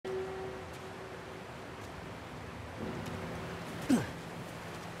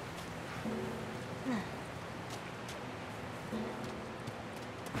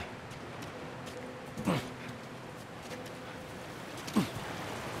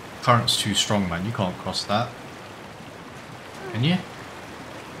Current's too strong, man. You can't cross that. Can you?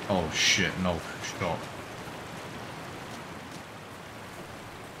 Oh shit, no shot.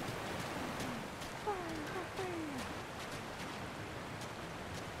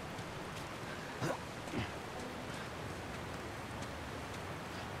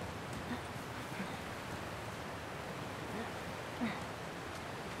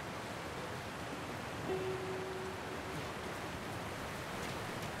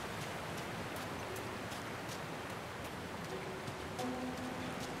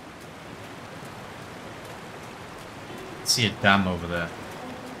 See a dam over there.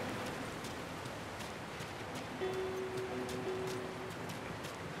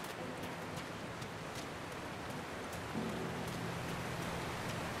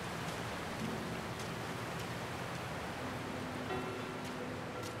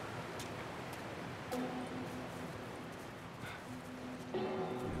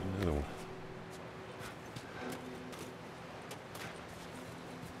 Another one.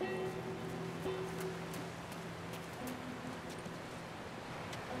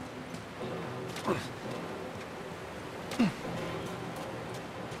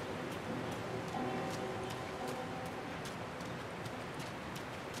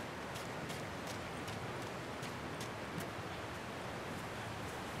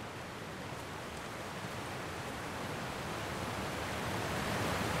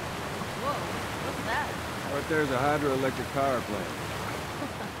 Right there's a hydroelectric power plant.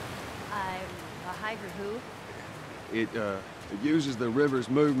 A hydro who? It uses the river's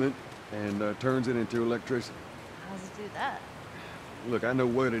movement and turns it into electricity. How does it do that? Look, I know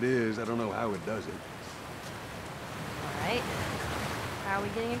what it is. I don't know how it does it. All right. How are we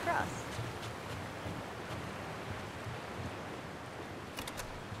getting across?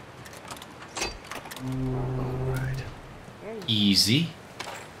 All right. Easy.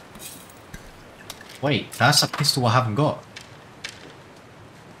 Wait, that's a pistol I haven't got.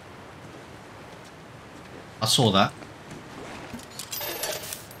 I saw that.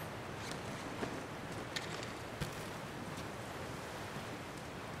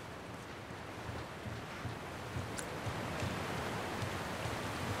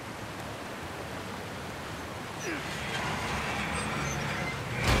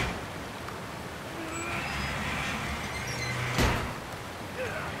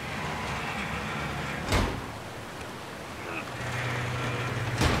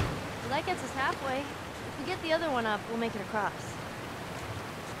 That gets us halfway. If we get the other one up, we'll make it across.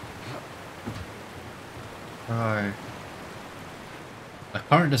 Right. The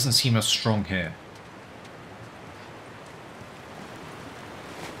current doesn't seem as strong here.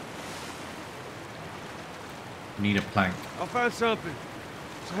 Need a plank. I'll find something.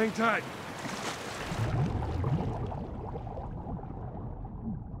 So hang tight.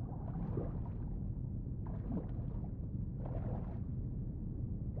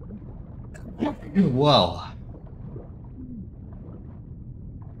 Well.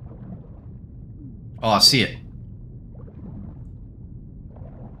 Oh, I see it.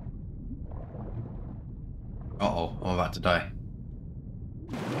 Uh-oh, I'm about to die.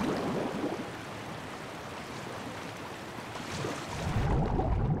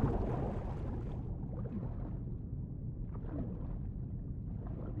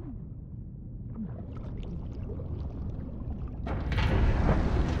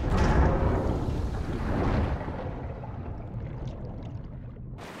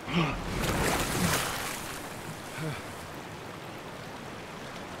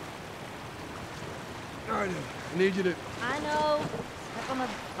 All right, I need you to... I know. Step on the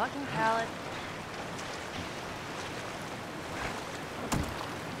fucking pallet.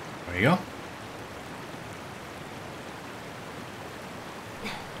 There you go.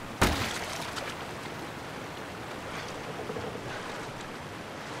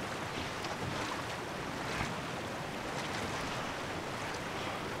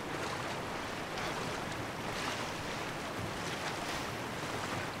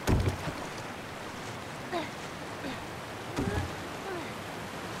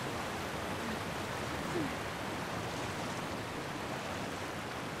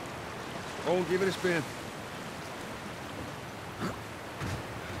 Oh, give it a spin.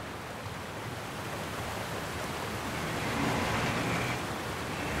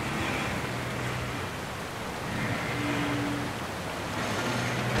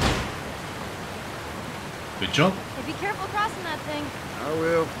 Good job. Hey, be careful crossing that thing. I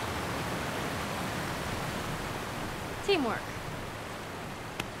will. Teamwork.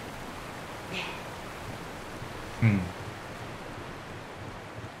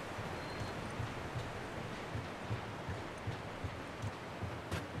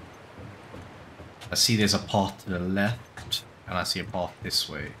 I see there's a path to the left, and I see a path this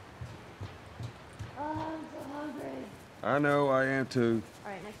way. Oh, I'm so hungry. I know, I am too.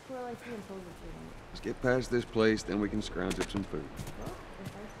 All right, next tour I see and soldier food. Let's get past this place, then we can scrounge up some food. Well,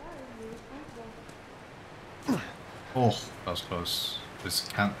 if I started, you're responsible. Oh, that was close. There's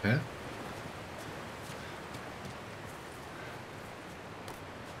a camp here.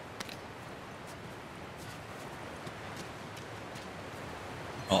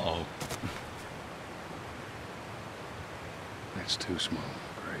 Uh-oh. That's too small.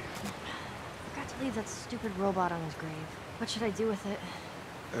 Great. Forgot to leave that stupid robot on his grave. What should I do with it?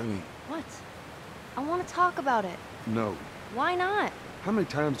 Ellie. What? I want to talk about it. No. Why not? How many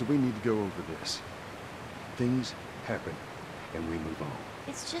times do we need to go over this? Things happen, and we move on.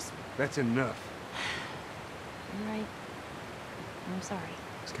 It's just... That's enough. You're right. I'm sorry.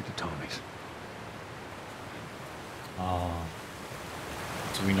 Let's get to Tommy's. Oh.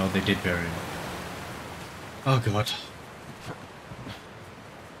 So we know they did bury him. Oh god.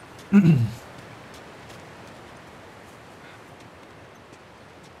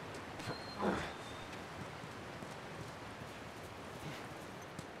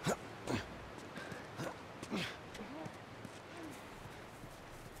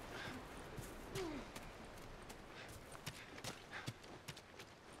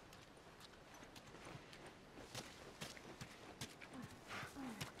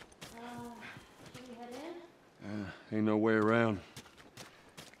 Ain't no way around.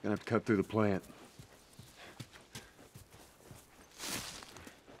 Gonna have to cut through the plant.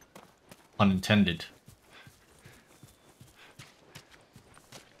 Unintended.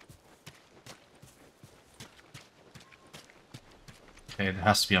 Okay, there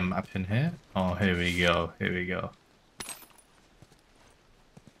has to be a map in here. Oh, here we go. Here we go.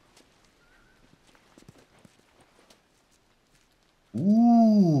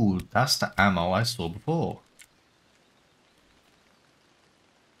 Ooh, that's the ammo I saw before.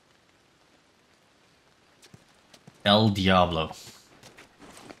 El Diablo.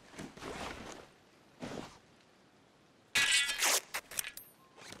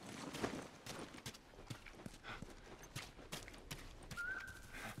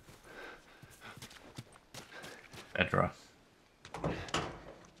 Bedra.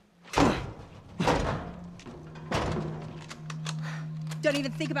 Don't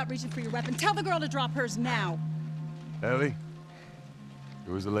even think about reaching for your weapon. Tell the girl to drop hers now. Ellie?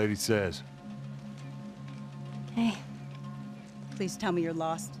 Do as the lady says. Hey. Please tell me you're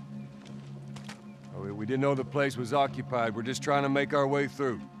lost. Oh, we didn't know the place was occupied. We're just trying to make our way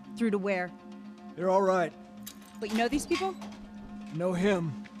through. Through to where? They're all right. But you know these people? Know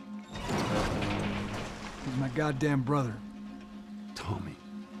him. He's my goddamn brother. Tommy.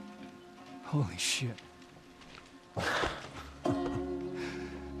 Holy shit. How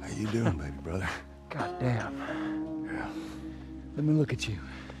you doing, baby brother? Goddamn. Yeah. Let me look at you.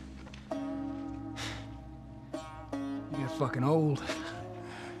 You get fucking old.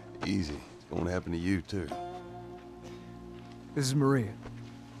 Easy. It's going to happen to you, too. This is Maria.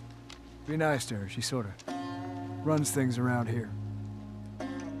 Be nice to her. She sort of runs things around here.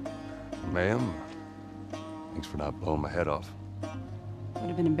 Ma'am, thanks for not blowing my head off. Would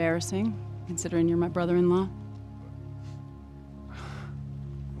have been embarrassing, considering you're my brother-in-law.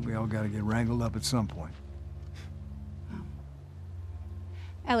 We all gotta get wrangled up at some point.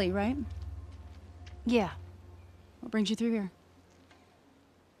 Ellie, right? Yeah. What brings you through here?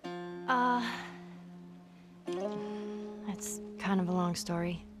 It's kind of a long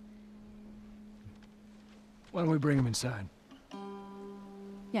story. Why don't we bring him inside?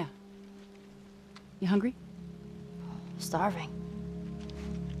 Yeah. You hungry? Starving.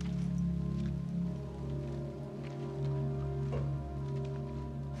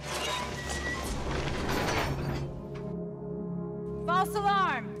 False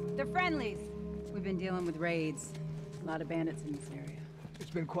alarm! They're friendlies. We've been dealing with raids. A lot of bandits in this area. It's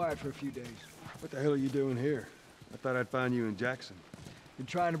been quiet for a few days. What the hell are you doing here? I thought I'd find you in Jackson. Been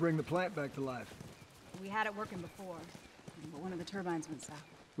trying to bring the plant back to life. We had it working before, but one of the turbines went south.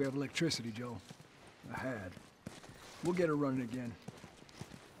 We have electricity, Joel. I had. We'll get her running again.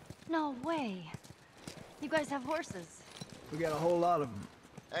 No way. You guys have horses. We got a whole lot of them.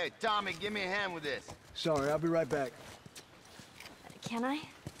 Hey, Tommy, give me a hand with this. Sorry, I'll be right back. Can I?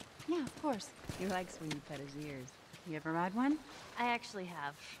 Yeah, of course. He likes when you pet his ears. You ever ride one? I actually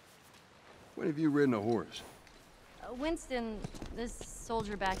have. When have you ridden a horse? Winston, this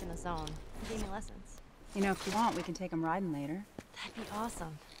soldier back in the zone, he gave me lessons. You know, if you want, we can take him riding later. That'd be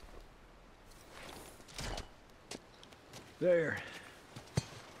awesome. There.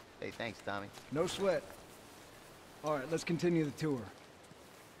 Hey, thanks, Tommy. No sweat. All right, let's continue the tour.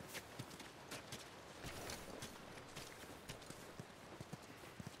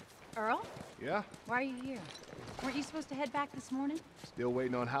 Earl? Yeah? Why are you here? Weren't you supposed to head back this morning? Still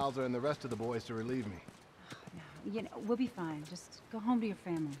waiting on Hauser and the rest of the boys to relieve me. No, you know, we'll be fine. Just go home to your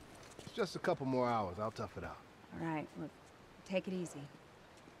family. It's just a couple more hours. I'll tough it out. All right, look, take it easy.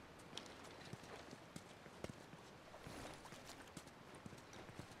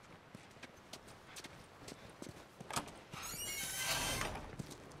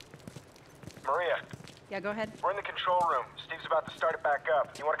 Maria, Yeah, go ahead. we're in the control room. Steve's about to start it back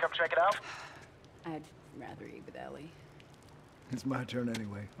up. You want to come check it out? I'd rather eat with Ellie. It's my turn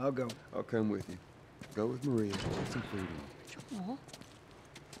anyway. I'll go. I'll come with you. Go with Maria. Get some food in. Joel?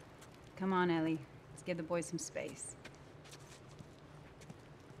 Come on, Ellie. Let's give the boys some space.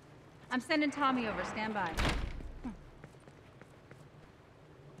 I'm sending Tommy over. Stand by.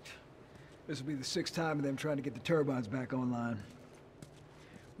 This will be the 6th time of them trying to get the turbines back online.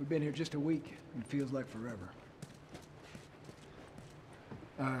 We've been here just a week, and it feels like forever.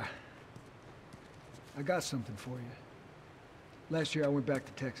 I got something for you. Last year I went back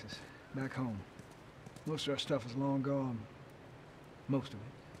to Texas, back home. Most of our stuff is long gone. Most of it.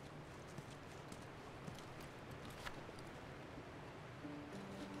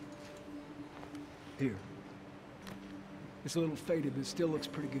 Here. It's a little faded, but it still looks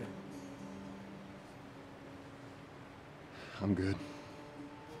pretty good. I'm good.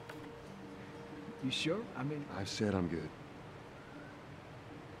 You sure? I mean... I've said I'm good.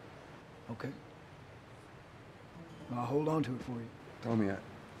 Okay. I'll hold on to it for you. Tommy,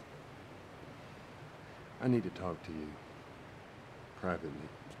 I need to talk to you. Privately.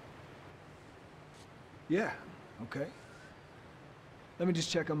 Yeah, okay. Let me just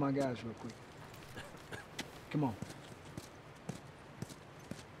check on my guys real quick. Come on.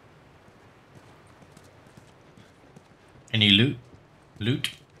 Any loot?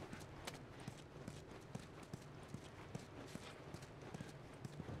 Loot?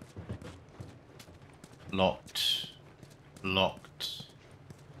 Locked. Locked.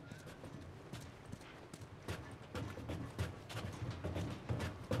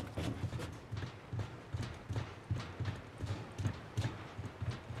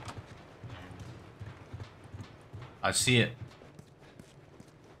 I see it.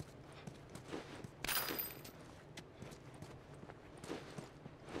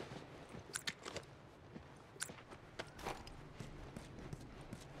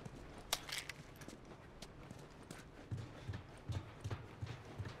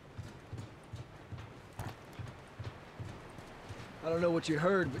 I don't know what you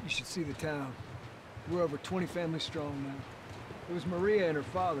heard, but you should see the town. We're over 20 families strong now. It was Maria and her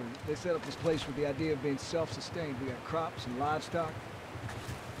father. They set up this place with the idea of being self-sustained. We got crops and livestock.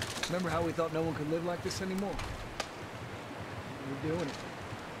 Remember how we thought no one could live like this anymore? We're doing it.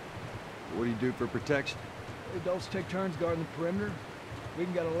 What do you do for protection? Adults take turns guarding the perimeter. We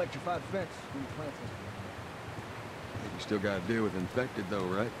can get an electrified fence when we plant them. You still gotta deal with infected though,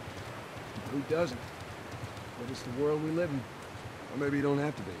 right? Who doesn't? But it's the world we live in. Or maybe you don't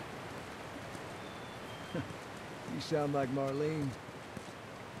have to be. You sound like Marlene.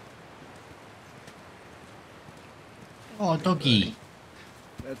 Oh, doggy.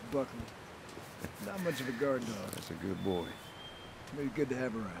 That's Buckley. Not much of a guard dog. That's a good boy. But he's good to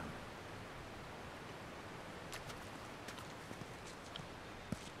have around.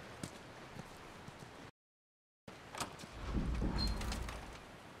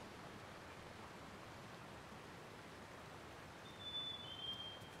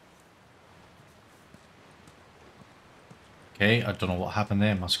 Okay, I don't know what happened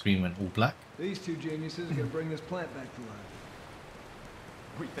there. My screen went all black. These two geniuses are gonna bring this plant back to life.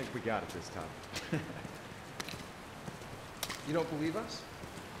 We think we got it this time. You don't believe us?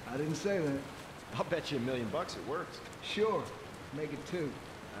 I didn't say that. I'll bet you $1 million it works. Sure. Make it 2.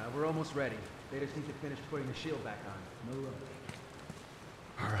 We're almost ready. They just need to finish putting the shield back on. No rush.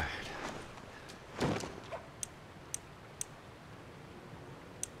 All right.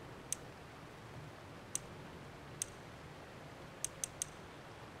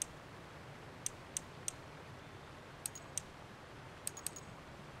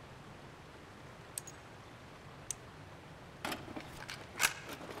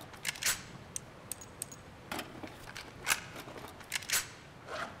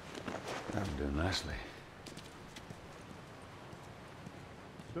 I'm doing nicely.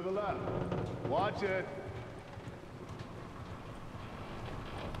 To the left. Watch it.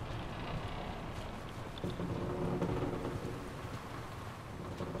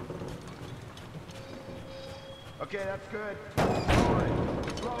 Okay, that's good. Slowly.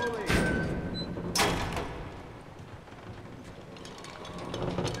 Slowly.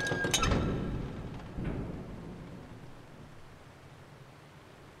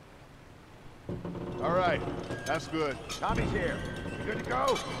 right, that's good. Tommy's here. You good to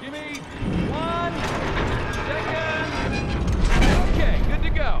go? Give me 1 second. Okay, good to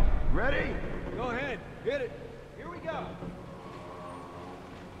go. Ready? Go ahead, hit it. Here we go.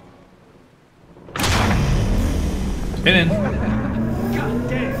 Spinning. God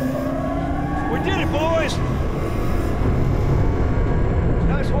damn. We did it, boys.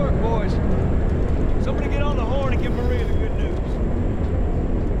 Nice work, boys. Somebody get on the horn and give Maria the good news.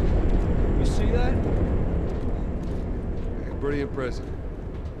 You see that? Yeah, pretty impressive.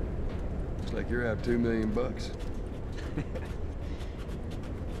 Looks like you're out $2 million.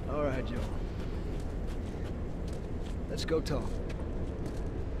 All right, Joe. Let's go talk.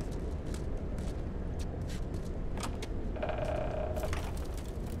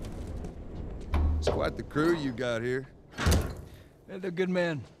 It's quite the crew you got here. They're good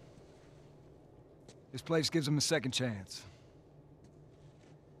men. This place gives them a second chance.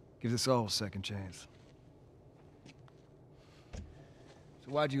 Gives us all a second chance. So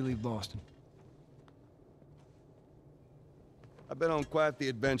why'd you leave Boston? I've been on quite the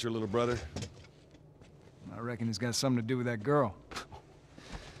adventure, little brother. I reckon it's got something to do with that girl.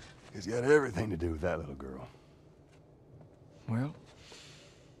 It's got everything to do with that little girl. Well,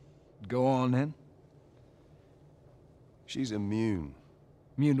 go on then. She's immune.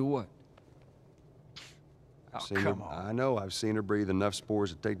 Immune to what? Oh, Seen come her, on. I know, I've seen her breathe enough spores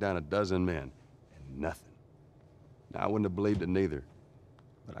to take down 12 men. And nothing. Now, I wouldn't have believed it neither.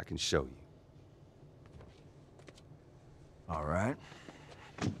 But I can show you. All right.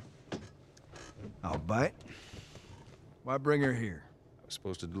 I'll bite. Why bring her here? I was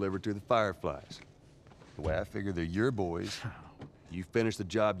supposed to deliver to the Fireflies. The way I figure they're your boys. You finish the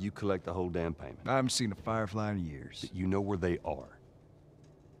job, you collect the whole damn payment. I haven't seen a Firefly in years. But you know where they are.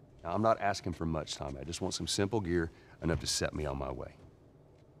 Now, I'm not asking for much, Tommy. I just want some simple gear, enough to set me on my way.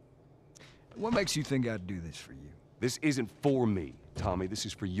 What makes you think I'd do this for you? This isn't for me, Tommy. This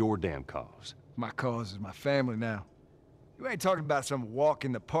is for your damn cause. My cause is my family now. You ain't talking about some walk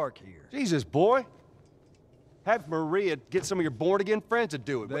in the park here. Jesus, boy. Have Maria get some of your born-again friends to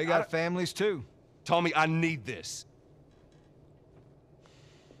do it. They got families, too. Tommy, I need this.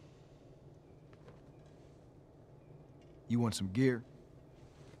 You want some gear?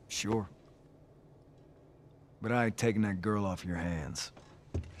 Sure. But I ain't taking that girl off your hands.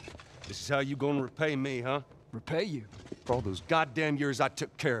 This is how you gonna repay me, huh? Repay you? For all those goddamn years I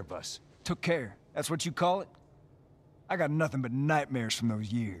took care of us. Took care. That's what you call it? I got nothing but nightmares from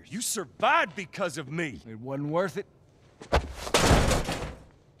those years. You survived because of me. It wasn't worth it? I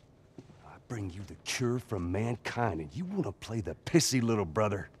bring you the cure from mankind, and you wanna play the pissy little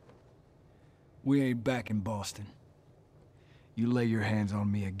brother. We ain't back in Boston. You lay your hands on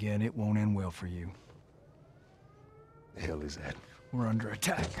me again, it won't end well for you. The hell is that? We're under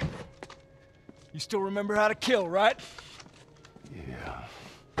attack. You still remember how to kill, right? Yeah.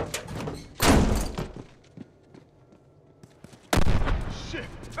 Shit!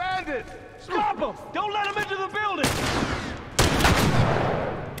 Bandit! Stop them! Don't let them into the building!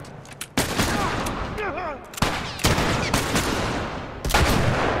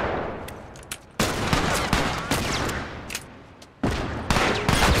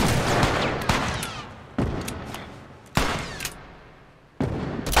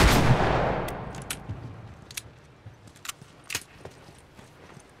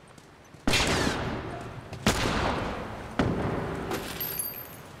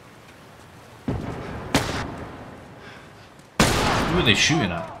 Who are they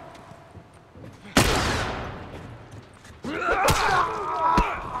shooting at?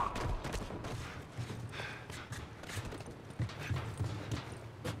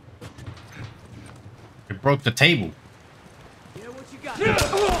 It broke the table. Yeah, what you got?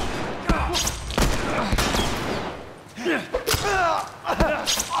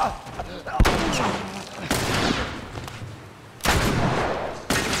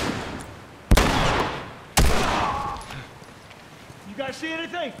 You guys see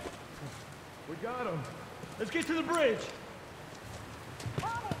anything? We got him. Let's get to the bridge.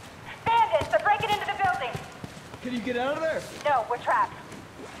 Bandits! They're breaking into the building! Can you get out of there? No, we're trapped.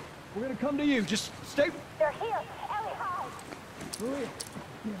 We're gonna come to you. Just stay. They're here! Ellie, hide! Maria.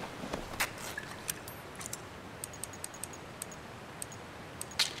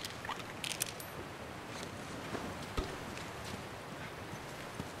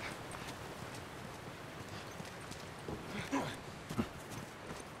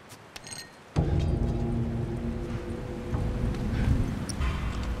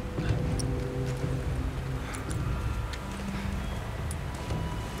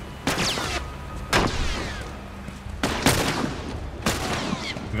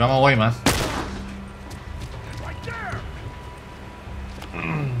 Get on my way, man.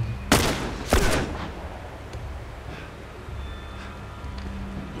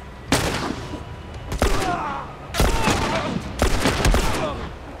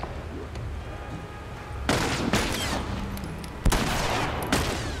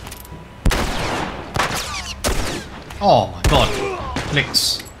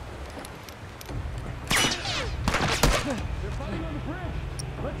 Flicks.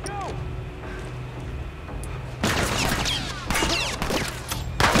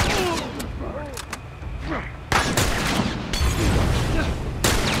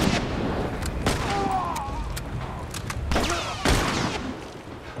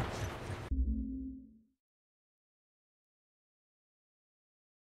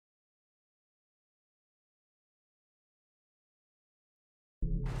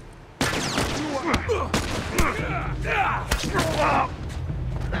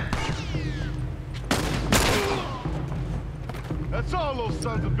 That's all those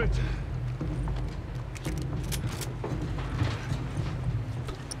sons of bitches.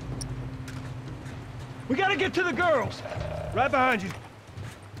 We gotta get to the girls! Right behind you.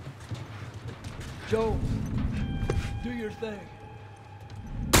 Joel, do your thing.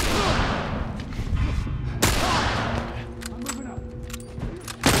 I'm moving up.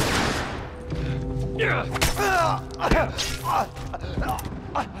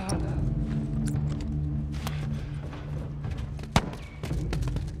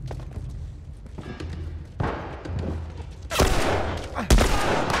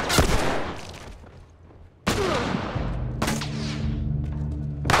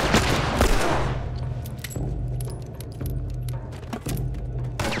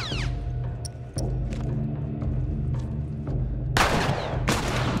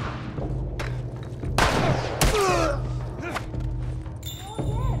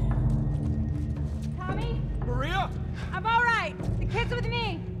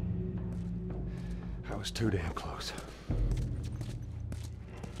 Was too damn close.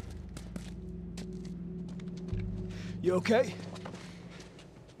 You okay?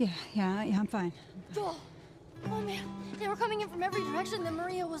 Yeah, I'm fine. Joel! Oh man, they were coming in from every direction. Then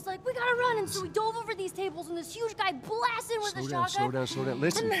Maria was like, "We gotta run!" And so we dove over these tables, and this huge guy blasted with a shotgun. Slow down.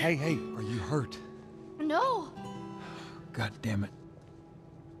 Listen, hey, are you hurt? No. God damn it.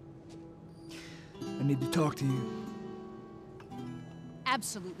 I need to talk to you.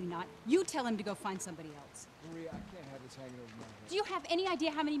 Absolutely not. You tell him to go find somebody else. Maria, I can't have this hanging over my head. Do you have any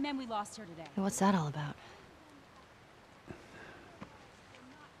idea how many men we lost here today? What's that all about?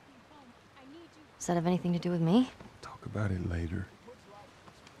 Does that have anything to do with me? Talk about it later.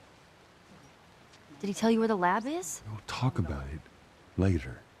 Did he tell you where the lab is? We'll talk about it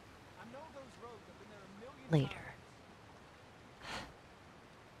later. Later.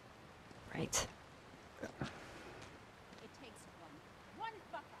 Right.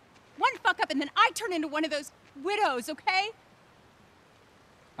 One fuck up and then I turn into one of those widows, okay?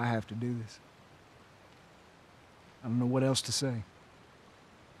 I have to do this. I don't know what else to say.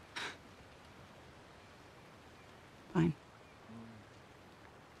 Fine.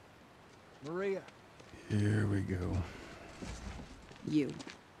 Maria. Here we go. You.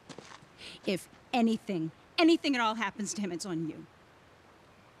 If anything at all happens to him, it's on you.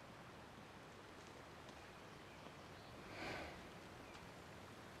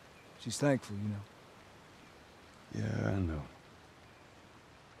 She's thankful, you know. Yeah, I know.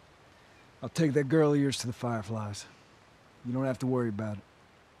 I'll take that girl of yours to the Fireflies. You don't have to worry about it.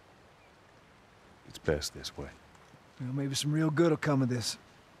 It's best this way. Well, maybe some real good will come of this.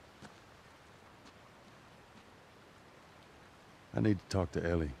 I need to talk to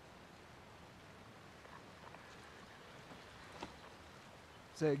Ellie.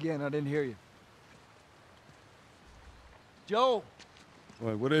 Say again, I didn't hear you. Joel!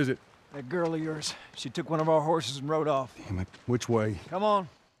 What is it? That girl of yours. She took one of our horses and rode off. Damn it. Which way? Come on.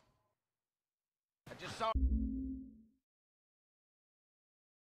 I just saw...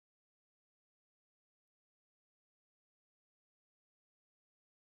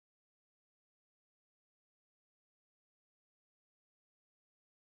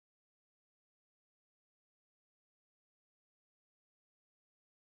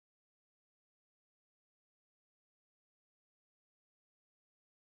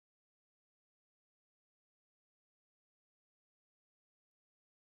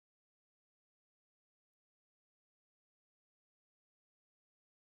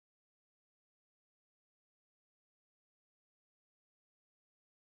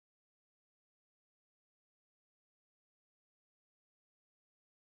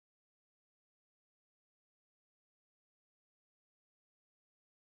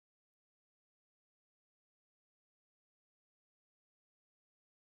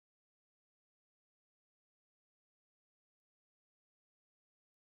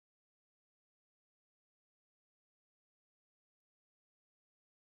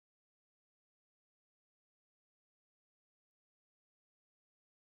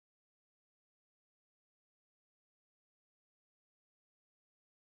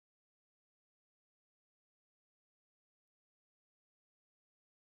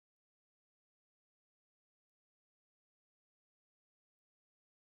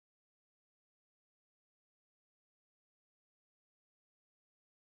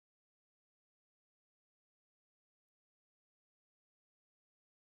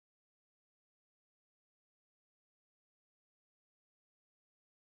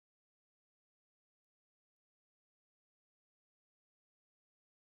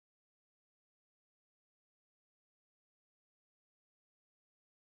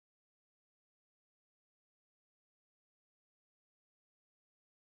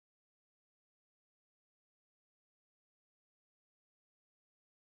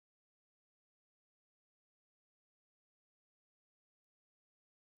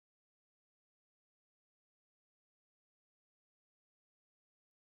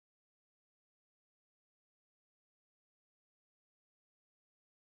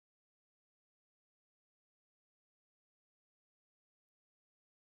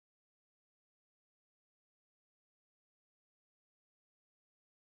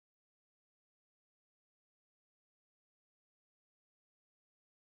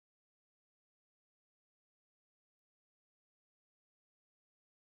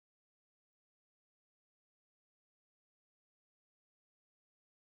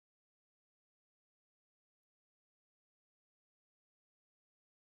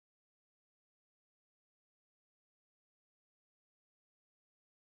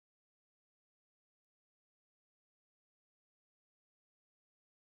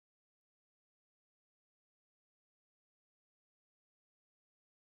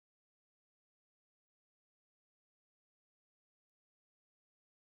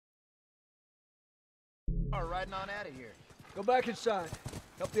 riding on out of here. Go back inside.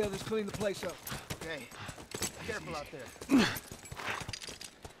 Help the others clean the place up. Okay. Careful out there.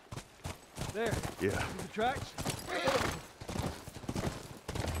 There. Yeah. See the tracks?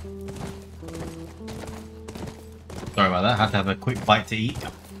 Sorry about that. Had to have a quick bite to eat.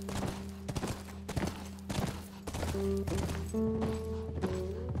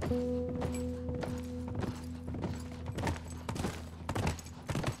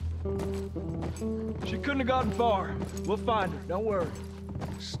 She couldn't have gotten far. We'll find her. Don't worry.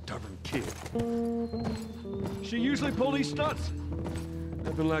 Stubborn kid. She usually pull these stunts.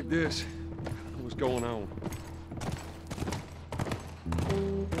 Nothing like this. What's going on?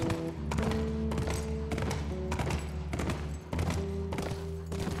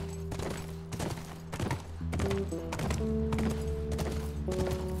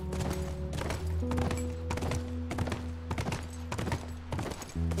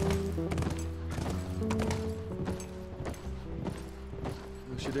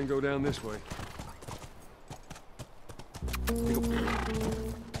 She didn't go down this way.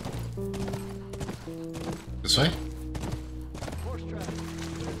 This way? Horse track.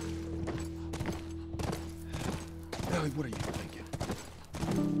 Ellie, what are you thinking?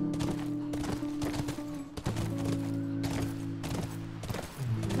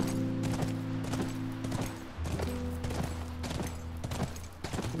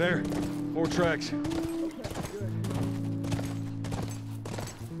 There. More tracks.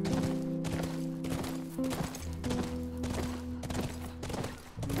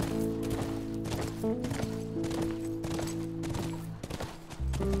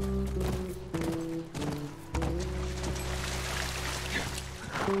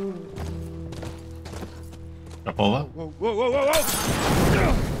 Up over. Whoa, whoa, whoa, whoa, whoa!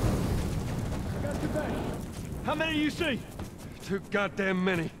 Got your back. How many do you see? Too goddamn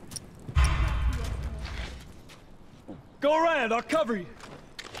many. Go around. I'll cover you.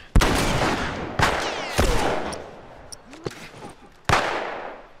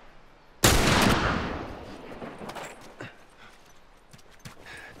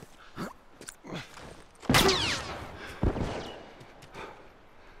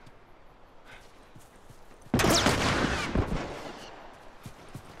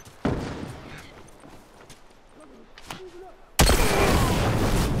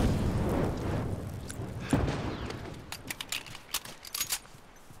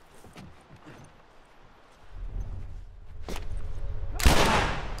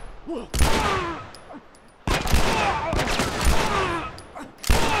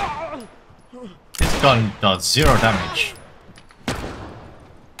 This gun does 0 damage.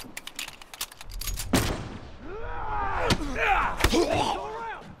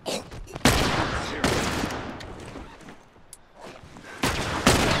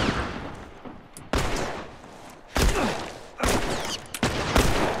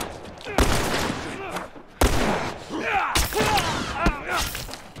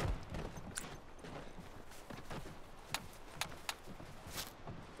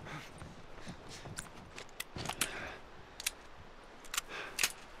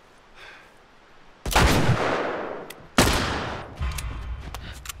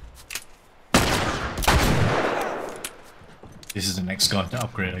 This is the next gun to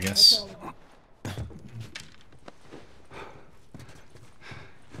upgrade, I guess.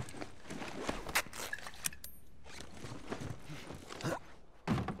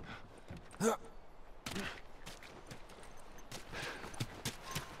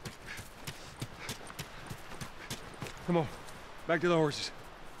 Come on. Back to the horses.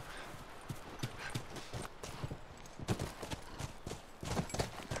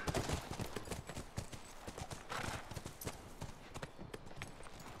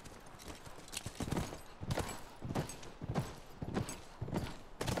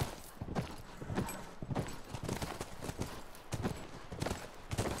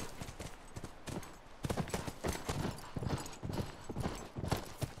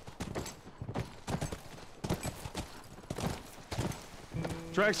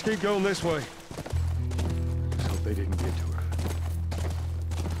 Tracks keep going this way. Let's hope they didn't get to her.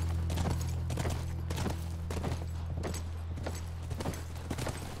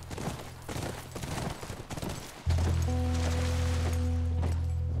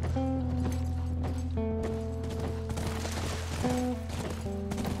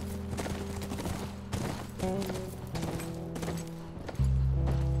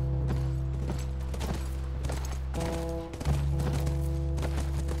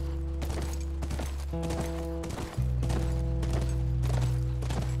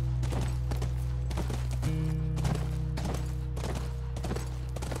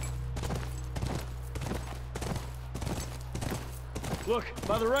 Look,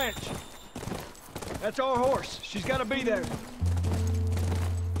 by the ranch. That's our horse. She's got to be there.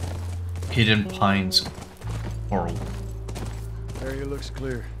 Hidden Pines Coral. Area looks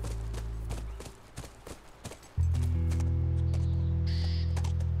clear.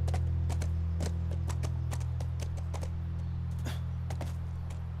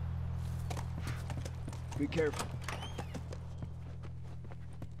 Be careful.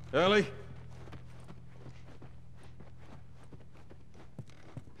 Ellie?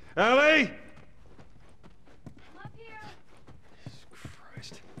 Ellie? I'm up here. Jesus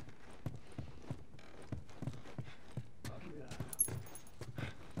Christ.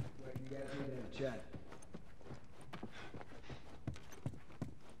 Wait, you guys need to chat.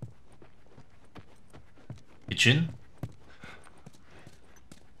 Kitchen.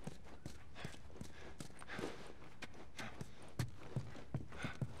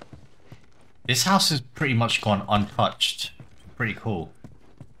 This house has pretty much gone untouched. Pretty cool.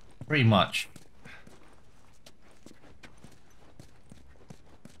 Pretty much.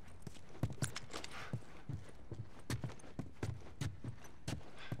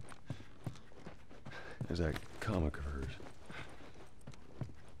 There's that comic of hers.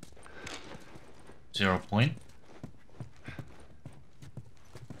 0 point.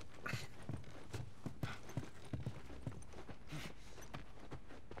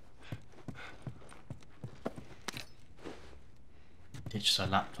 Ditch the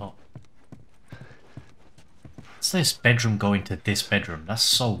laptop. What's this bedroom going to this bedroom? That's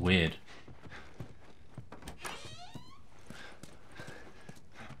so weird.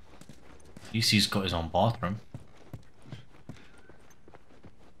 At least he's got his own bathroom.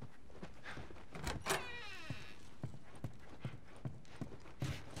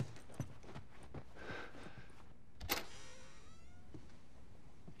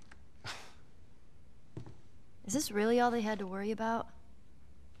 Is this really all they had to worry about?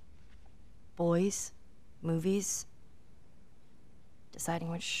 Boys, movies, deciding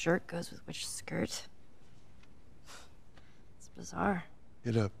which shirt goes with which skirt. It's bizarre.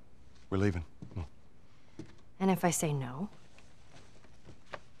 Get up. We're leaving. Come on. And if I say no?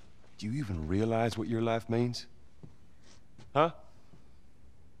 Do you even realize what your life means? Huh?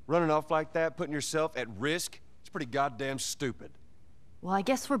 Running off like that, putting yourself at risk? It's pretty goddamn stupid. Well, I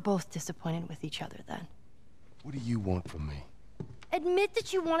guess we're both disappointed with each other then. What do you want from me? Admit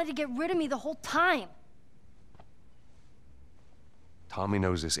that you wanted to get rid of me the whole time. Tommy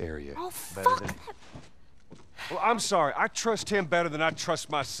knows this area Oh, better fuck than... that. Well, I'm sorry. I trust him better than I trust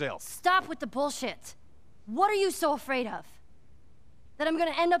myself. Stop with the bullshit. What are you so afraid of? That I'm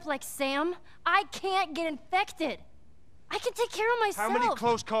gonna end up like Sam? I can't get infected. I can take care of myself. How many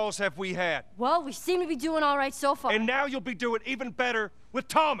close calls have we had? Well, we seem to be doing all right so far. And now you'll be doing even better with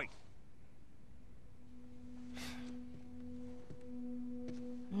Tommy.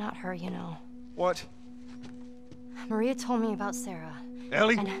 Not her, you know. What? Maria told me about Sarah.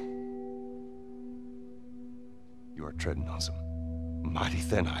 Ellie? And You are treading on some mighty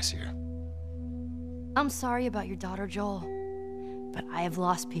thin ice here. I'm sorry about your daughter, Joel. But I have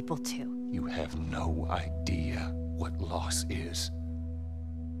lost people too. You have no idea what loss is.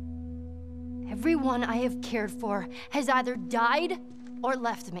 Everyone I have cared for has either died or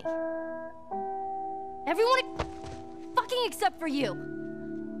left me. Everyone fucking except for you.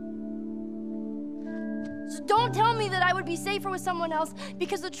 So don't tell me that I would be safer with someone else,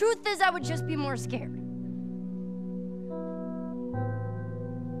 because the truth is I would just be more scared.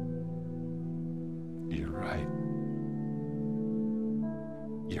 You're right.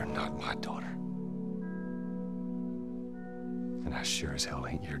 You're not my daughter. And I sure as hell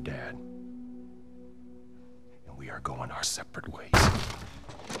ain't your dad. And we are going our separate ways.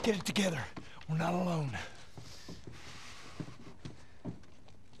 Get it together. We're not alone.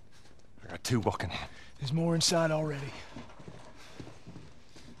 I got two walking in. There's more inside already.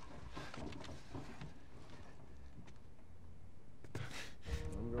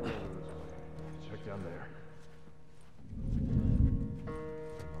 I'm going over this way. Check down there.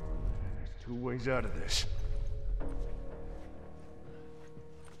 There's two ways out of this.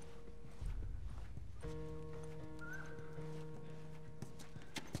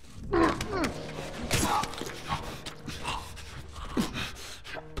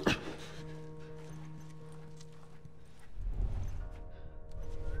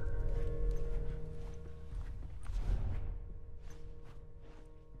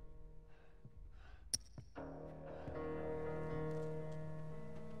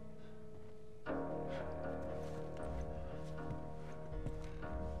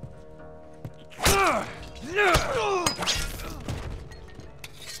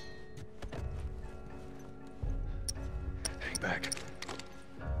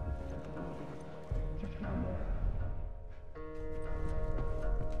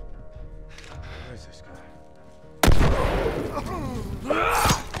 Where is this guy?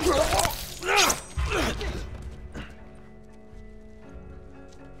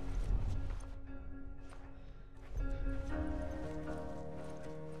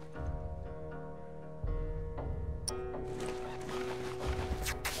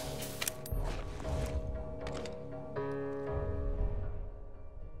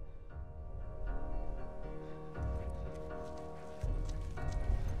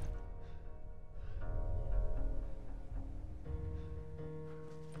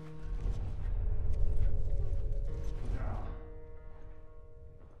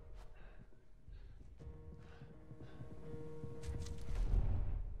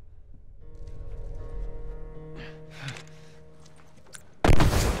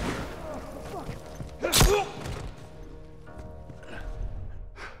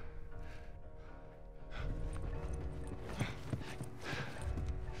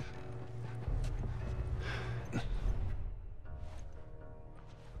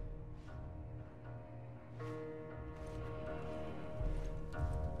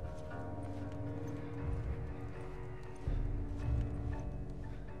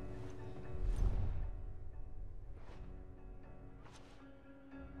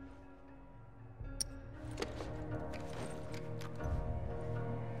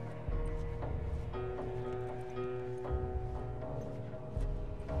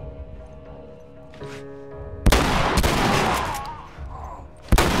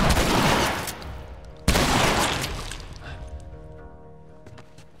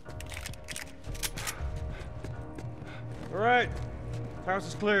 All right, house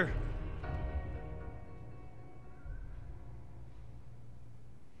is clear.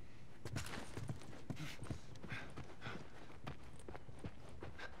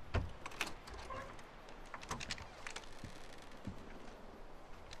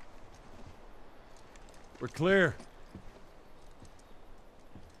 We're clear.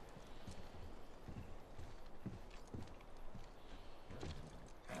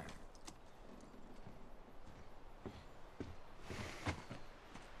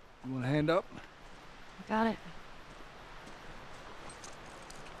 You want a hand up? Got it.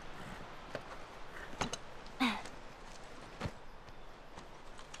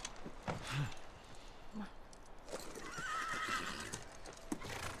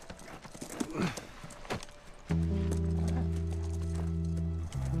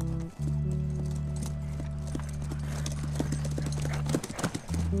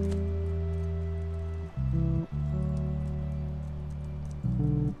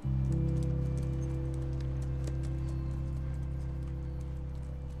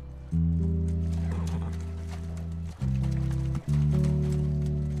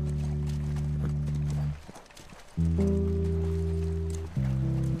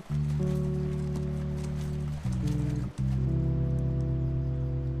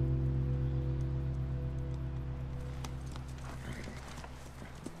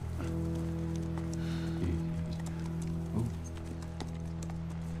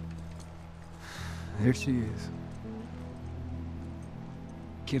 There she is.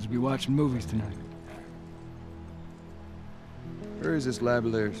 Kids will be watching movies tonight. Where is this lab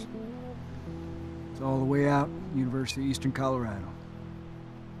of theirs? It's all the way out, University of Eastern Colorado.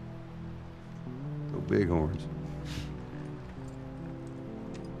 Go Bighorns.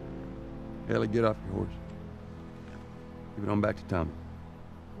 Ellie, get off your horse. Give it on back to Tommy.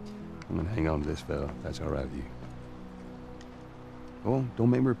 I'm gonna hang on to this fella, if that's all right with you. Go on, don't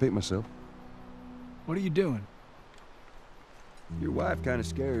make me repeat myself. What are you doing? Your wife kind of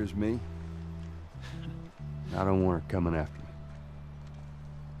scares me. I don't want her coming after me.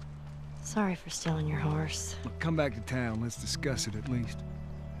 Sorry for stealing your horse. Look, come back to town. Let's discuss it at least.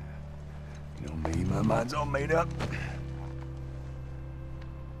 You know me, my mind's all made up.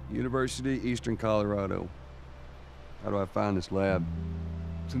 University, Eastern Colorado. How do I find this lab?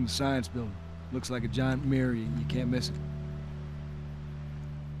 It's in the science building. Looks like a giant mirror. You can't miss it.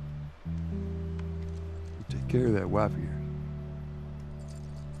 You take care of that wife of yours.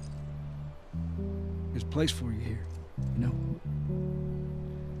 There's a place for you here, you know?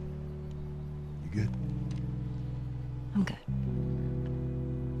 You good? I'm good.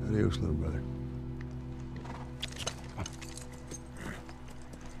 Adios, little brother.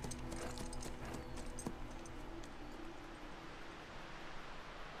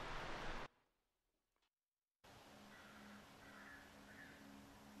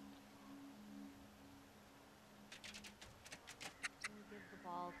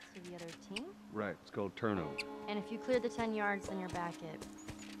 To the other team? Right, it's called turnover. And if you clear the 10 yards, then you're back at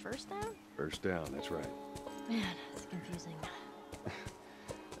first down? First down, that's right. Man, it's confusing.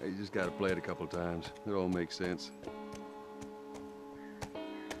 You just gotta play it a couple times. It all makes sense.